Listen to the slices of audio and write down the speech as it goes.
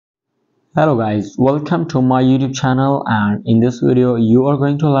Hello guys, welcome to my YouTube channel, and in this video you are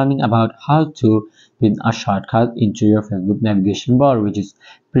going to learning about how to pin a shortcut into your Facebook navigation bar, which is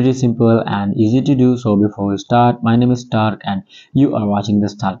pretty simple and easy to do. So before we start, my name is Stark and you are watching the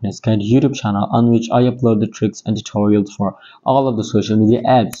Starkness Guide YouTube channel, on which I upload the tricks and tutorials for all of the social media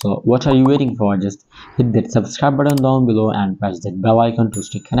apps. So what are you waiting for? Just hit that subscribe button down below and press that bell icon to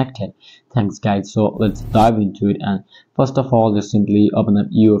stay connected. Thanks guys. So let's dive into it. And first of all, just simply open up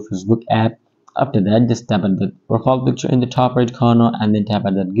your Facebook app. After that, just tap at the profile picture in the top right corner and then tap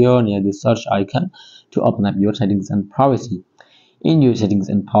at that gear near the search icon to open up your settings and privacy. In your settings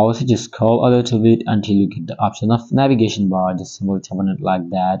and privacy, just scroll a little bit until you get the option of navigation bar. Just simply tap on it like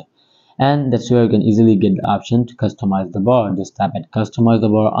that. And that's where you can easily get the option to customize the bar. Just tap at customize the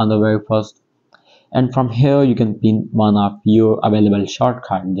bar on the very first, and from here you can pin one of your available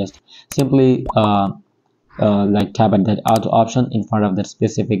shortcut. Just simply like tap at that auto option in front of that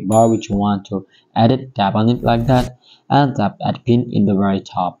specific bar which you want to edit. Tap on it like that and tap at pin in the very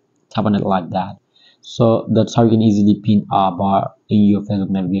top. Tap on it like that. So that's how you can easily pin a bar in your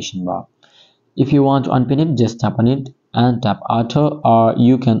Facebook navigation bar. If you want to unpin it, just tap on it and tap auto, or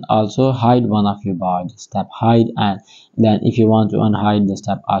you can also hide one of your bar. Just tap hide, and then if you want to unhide, just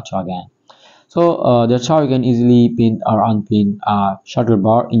tap auto again. So that's how you can easily pin or unpin a shorter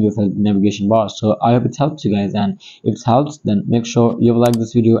bar in your navigation bar. So I hope it helps you guys, and if it helps, then make sure you like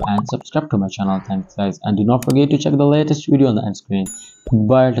this video and subscribe to my channel. Thanks guys, and do not forget to check the latest video on the end screen.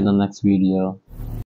 Goodbye till the next video.